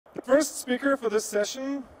first speaker for this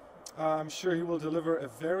session, I'm sure he will deliver a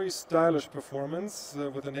very stylish performance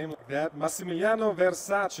with a name like that, Massimiliano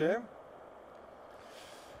Versace.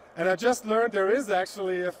 And I just learned there is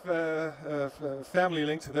actually a family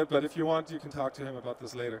link to that, but if you want, you can talk to him about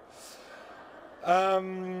this later.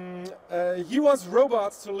 He wants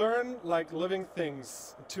robots to learn like living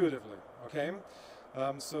things intuitively, okay?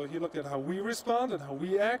 So he looked at how we respond and how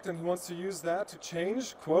we act, and he wants to use that to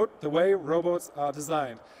change, quote, the way robots are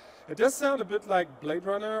designed. It does sound a bit like Blade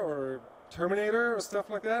Runner or Terminator or stuff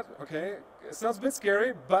like that, okay? It sounds a bit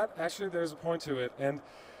scary, but actually there's a point to it. And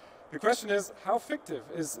the question is, how fictive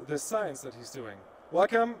is this science that he's doing?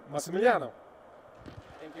 Welcome, Massimiliano.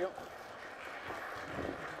 Thank you.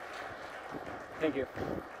 Thank you.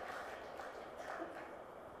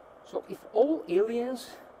 So if all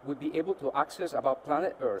aliens would be able to access about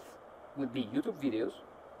planet Earth would be YouTube videos,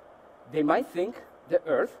 they might think the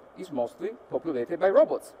Earth is mostly populated by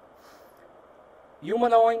robots.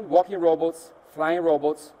 Humanoid walking robots, flying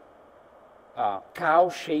robots,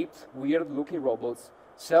 cow-shaped, weird-looking robots,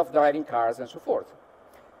 self-driving cars, and so forth.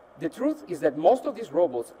 The truth is that most of these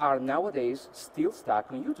robots are nowadays still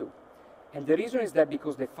stuck on YouTube. And the reason is that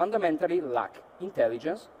because they fundamentally lack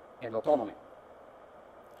intelligence and autonomy.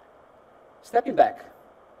 Stepping back,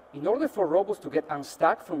 in order for robots to get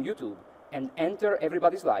unstuck from YouTube and enter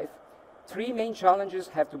everybody's life, three main challenges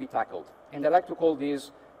have to be tackled. And I like to call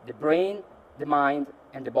these the brain, the mind,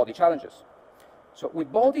 and the body challenges. So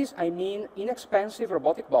with bodies, I mean inexpensive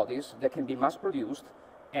robotic bodies that can be mass-produced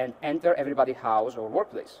and enter everybody's house or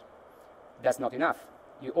workplace. That's not enough.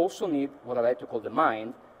 You also need what I like to call the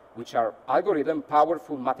mind, which are algorithm,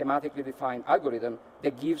 powerful, mathematically defined algorithm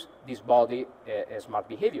that gives this body a smart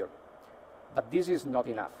behavior. But this is not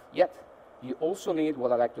enough yet. You also need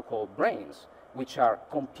what I like to call brains, which are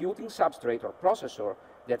computing substrate or processor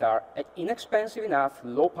that are inexpensive enough,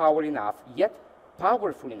 low power enough, yet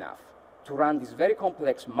powerful enough to run this very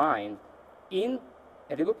complex mind in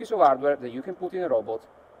a little piece of hardware that you can put in a robot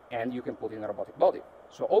and you can put in a robotic body.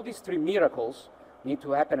 So all these three miracles need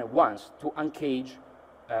to happen at once to uncage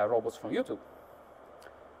robots from YouTube.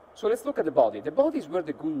 So let's look at the body. The body is where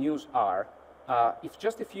the good news are. If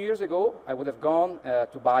just a few years ago I would have gone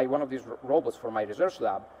to buy one of these robots for my research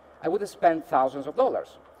lab, I would have spent thousands of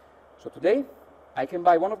dollars. So today, I can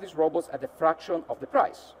buy one of these robots at a fraction of the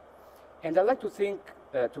price. And I like to think,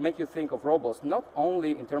 to make you think of robots not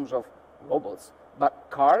only in terms of robots, but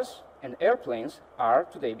cars and airplanes are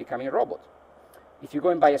today becoming a robot. If you go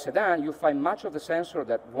and buy a sedan, you find much of the sensor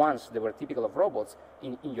that once they were typical of robots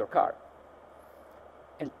in your car.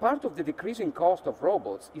 And part of the decreasing cost of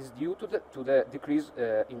robots is due to the decrease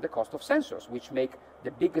in the cost of sensors, which make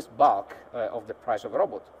the biggest bulk of the price of a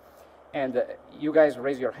robot. And you guys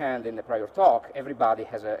raise your hand in the prior talk, everybody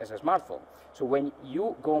has a smartphone. So when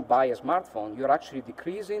you go and buy a smartphone, you're actually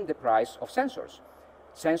decreasing the price of sensors.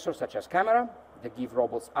 Sensors such as camera, that give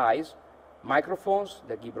robots eyes, microphones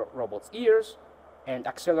that give robots ears, and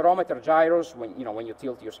accelerometer gyros when you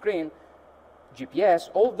tilt your screen, GPS,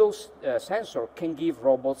 all those sensors can give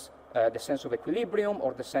robots the sense of equilibrium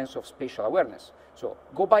or the sense of spatial awareness. So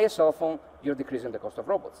go buy a cell phone, you're decreasing the cost of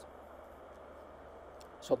robots.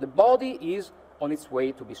 So the body is on its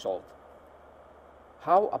way to be solved.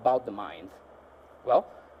 How about the mind? Well,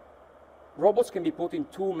 robots can be put in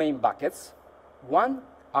two main buckets. One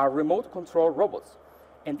are remote control robots.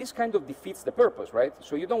 And this kind of defeats the purpose, right?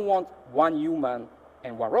 So you don't want one human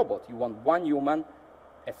and one robot. You want one human,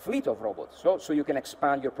 a fleet of robots, so you can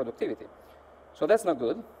expand your productivity. So that's not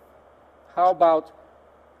good. How about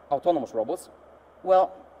autonomous robots?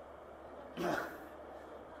 Well,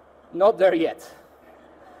 not there yet.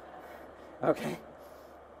 Okay.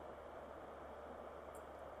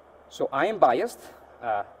 So I am biased.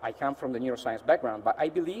 I come from the neuroscience background, but I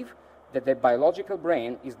believe that the biological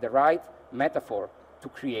brain is the right metaphor to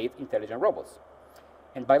create intelligent robots.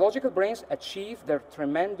 And biological brains achieve their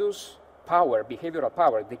tremendous power, behavioral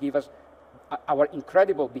power. They give us our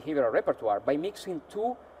incredible behavioral repertoire by mixing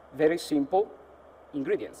two very simple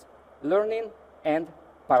ingredients, learning and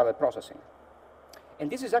parallel processing. And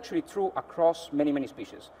this is actually true across many, many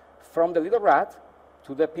species, from the little rat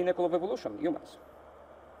to the pinnacle of evolution, humans.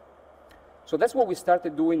 So that's what we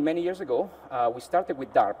started doing many years ago. We started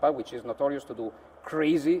with DARPA, which is notorious to do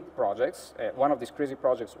crazy projects. One of these crazy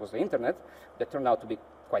projects was the internet that turned out to be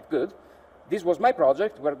quite good. This was my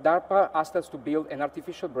project where DARPA asked us to build an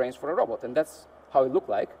artificial brains for a robot, and that's how it looked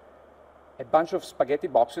like. A bunch of spaghetti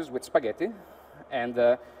boxes with spaghetti,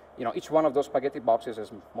 and each one of those spaghetti boxes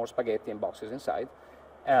has more spaghetti and boxes inside.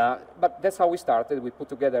 But that's how we started. We put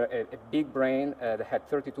together a big brain that had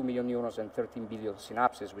 32 million neurons and 13 billion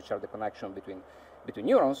synapses, which are the connection between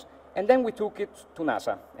neurons. And then we took it to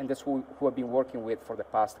NASA, and that's who I've been working with for the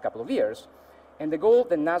past couple of years. And the goal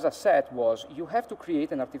that NASA set was, you have to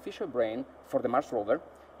create an artificial brain for the Mars rover.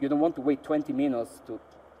 You don't want to wait 20 minutes to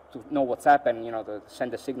know what's happened, to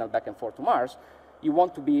send a signal back and forth to Mars. You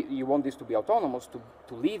want this to be autonomous,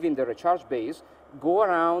 to live in the recharge base, go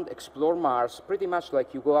around, explore Mars, pretty much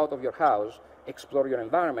like you go out of your house, explore your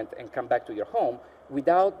environment, and come back to your home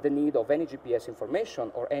without the need of any GPS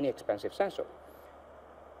information or any expensive sensor.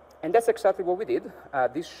 And that's exactly what we did.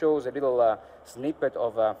 This shows a little snippet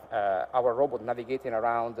of our robot navigating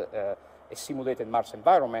around a simulated Mars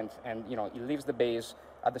environment, and it leaves the base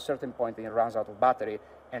at a certain point and it runs out of battery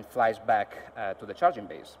and flies back to the charging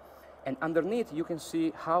base. And underneath, you can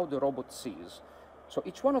see how the robot sees. So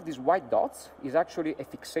each one of these white dots is actually a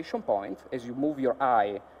fixation point. As you move your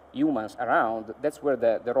eye, humans, around, that's where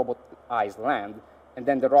the robot eyes land. And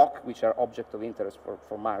then the rock, which are objects of interest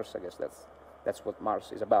for Mars, I guess that's what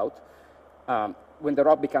Mars is about. When the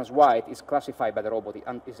rock becomes white, it's classified by the robot,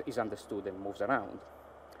 is understood and moves around.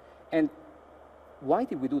 And why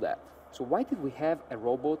did we do that? So why did we have a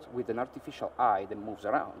robot with an artificial eye that moves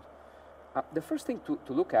around? The first thing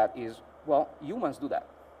to look at is, well, humans do that,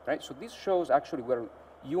 right? So this shows actually where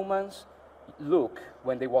humans look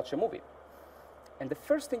when they watch a movie. And the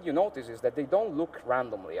first thing you notice is that they don't look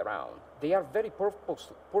randomly around. They are very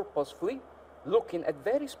purposefully looking at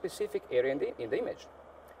very specific area in the image.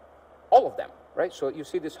 All of them, right? So you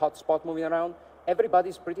see this hot spot moving around,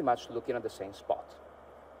 everybody's pretty much looking at the same spot.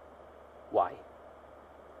 Why?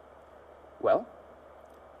 Well,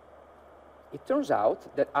 it turns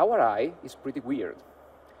out that our eye is pretty weird.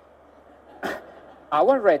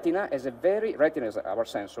 Our retina is our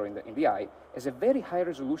sensor in the eye, has a very high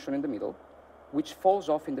resolution in the middle, which falls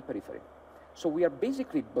off in the periphery. So we are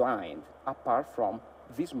basically blind apart from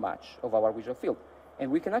this much of our visual field.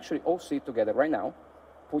 And we can actually all see it together right now.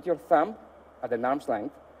 Put your thumb at an arm's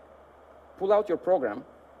length, pull out your program,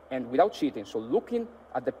 and without cheating, so looking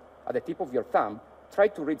at the tip of your thumb, try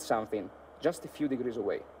to read something just a few degrees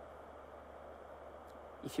away.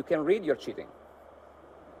 If you can read, you're cheating.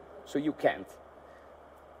 So you can't.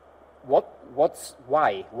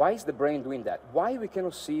 Why? Why is the brain doing that? Why we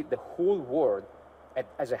cannot see the whole world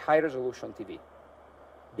as a high-resolution TV?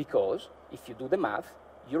 Because if you do the math,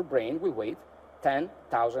 your brain will weigh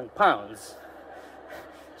 10,000 pounds.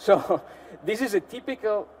 So this is a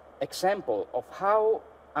typical example of how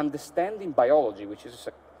understanding biology, which is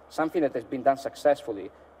something that has been done successfully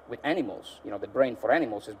with animals, the brain for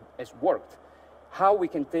animals has worked, how we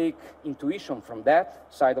can take intuition from that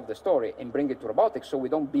side of the story and bring it to robotics so we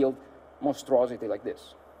don't build monstrosity like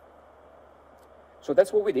this. So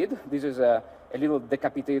that's what we did. This is a little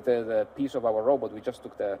decapitated piece of our robot. We just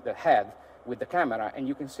took the head with the camera, and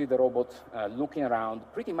you can see the robot looking around,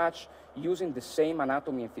 pretty much using the same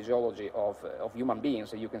anatomy and physiology of human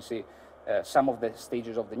beings. And you can see some of the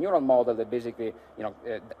stages of the neural model that basically,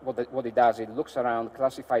 what it does, it looks around,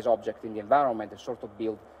 classifies objects in the environment, and sort of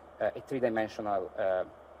build a three-dimensional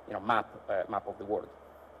map of the world.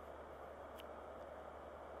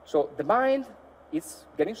 So the mind is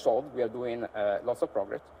getting solved. We are doing lots of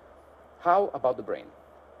progress. How about the brain?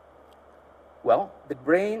 Well,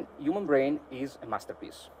 the human brain is a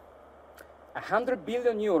masterpiece. 100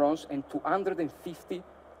 billion neurons and 250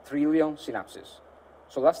 trillion synapses.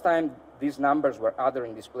 So last time these numbers were uttered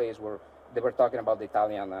in displays, they were talking about the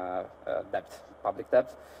Italian debt, public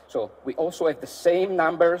debt. So we also have the same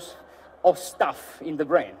numbers of stuff in the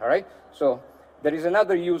brain, all right? So there is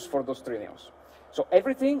another use for those trillions. So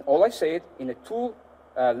everything, all I said, in a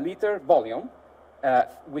 2-liter volume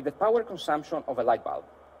with the power consumption of a light bulb,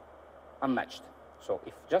 unmatched. So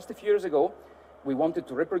if just a few years ago we wanted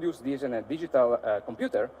to reproduce this in a digital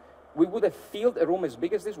computer, we would have filled a room as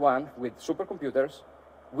big as this one with supercomputers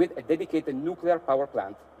with a dedicated nuclear power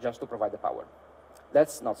plant just to provide the power.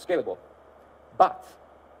 That's not scalable. But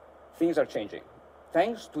things are changing.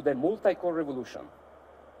 Thanks to the multi-core revolution,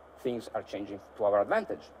 things are changing to our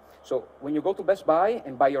advantage. So when you go to Best Buy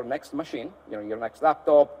and buy your next machine, your next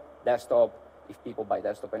laptop, desktop, if people buy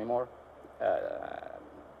desktop anymore,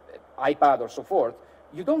 iPad or so forth,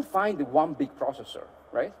 you don't find the one big processor,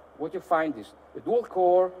 right? What you find is the dual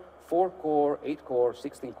core, 4-core, 8-core,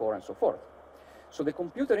 16-core, and so forth. So the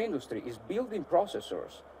computer industry is building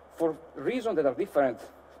processors for reasons that are different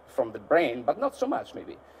from the brain, but not so much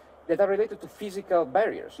maybe, that are related to physical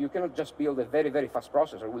barriers. You cannot just build a very, very fast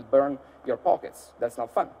processor. It will burn your pockets. That's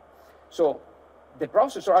not fun. So the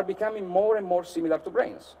processors are becoming more and more similar to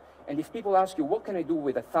brains. And if people ask you, what can I do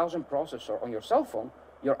with 1,000 processor on your cell phone?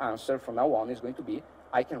 Your answer from now on is going to be,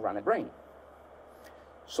 I can run a brain.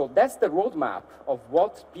 So that's the roadmap of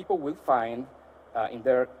what people will find in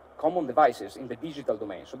their common devices in the digital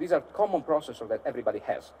domain. So these are common processors that everybody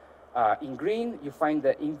has. In green, you find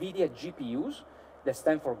the NVIDIA GPUs that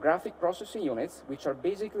stand for graphic processing units, which are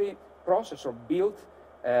basically processors built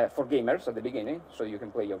for gamers at the beginning, so you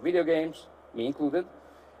can play your video games, me included.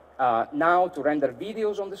 Now to render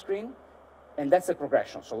videos on the screen, and that's a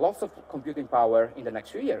progression. So lots of computing power in the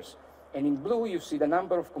next few years. And in blue, you see the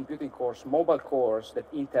number of computing cores, mobile cores,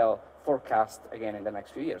 that Intel forecast again in the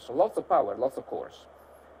next few years. So lots of power, lots of cores.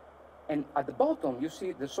 And at the bottom, you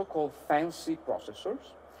see the so-called fancy processors.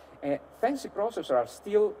 Fancy processors are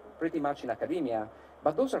still pretty much in academia,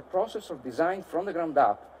 but those are processors designed from the ground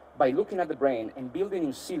up by looking at the brain and building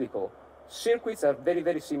in silico circuits that are very,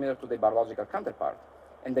 very similar to the biological counterpart.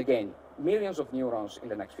 And again, millions of neurons in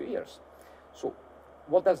the next few years. So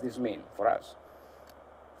what does this mean for us?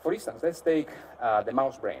 For instance, let's take the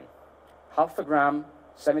mouse brain. Half a gram,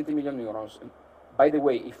 70 million neurons. And by the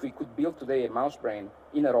way, if we could build today a mouse brain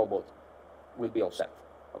in a robot, we'll be all set.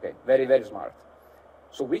 Okay, very, very smart.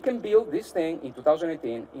 So we can build this thing in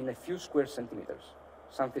 2018 in a few square centimeters,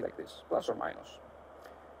 something like this, plus or minus.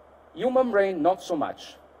 Human brain, not so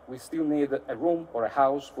much. We still need a room or a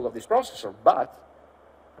house full of this processor, but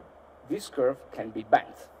this curve can be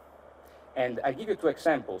bent. And I'll give you two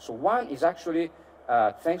examples. So one is actually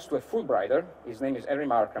thanks to a Fulbrighter. His name is Harry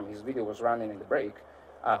Markham. His video was running in the break,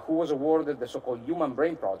 who was awarded the so-called Human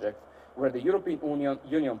Brain Project, where the European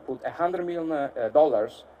Union put $100 million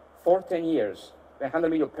for 10 years, 100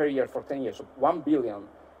 million per year for 10 years, so 1 billion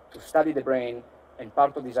to study the brain, and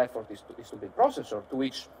part of this effort is to build processor, to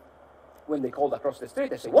which, when they called across the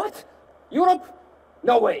street, I say, what? Europe?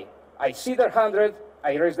 No way. I see their 100,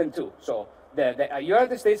 I raise them 2. So the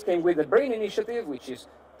United States came with the Brain Initiative, which is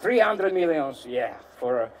 300 millions, yeah,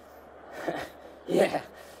 for, yeah.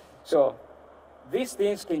 So these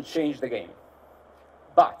things can change the game.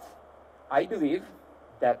 But I believe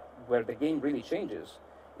that where the game really changes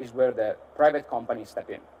is where the private companies step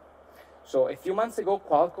in. So a few months ago,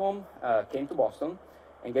 Qualcomm came to Boston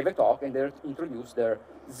and gave a talk, and they introduced their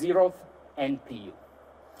 0th NPU.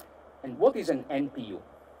 And what is an NPU?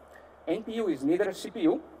 NPU is neither a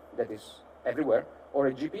CPU, that is everywhere, or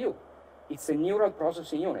a GPU. It's a neural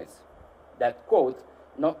processing unit that, quote,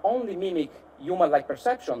 not only mimic human-like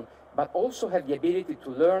perception, but also have the ability to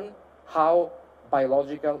learn how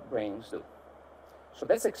biological brains do. So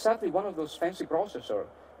that's exactly one of those fancy processors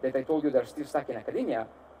that I told you they're still stuck in academia,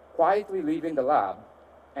 quietly leaving the lab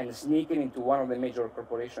and sneaking into one of the major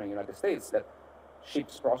corporations in the United States that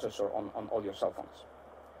ships processor on all your cell phones.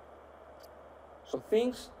 So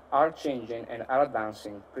things are changing and are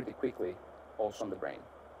advancing pretty quickly also on the brain.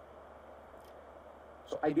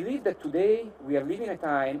 So I believe that today we are living a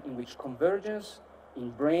time in which convergence in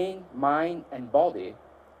brain, mind, and body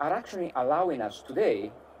are actually allowing us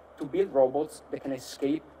today to build robots that can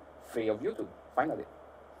escape free of YouTube, finally.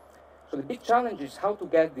 So the big challenge is how to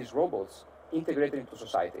get these robots integrated into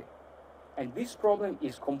society. And this problem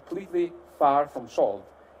is completely far from solved,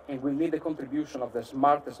 and we'll need the contribution of the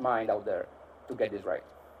smartest mind out there to get this right.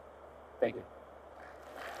 Thank you.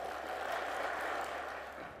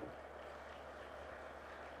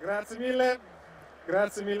 Grazie mille.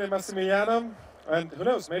 Grazie mille, Massimiliano. And who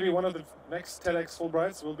knows, maybe one of the next TEDx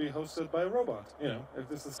Fulbrights will be hosted by a robot, you know, if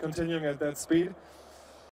this is continuing at that speed.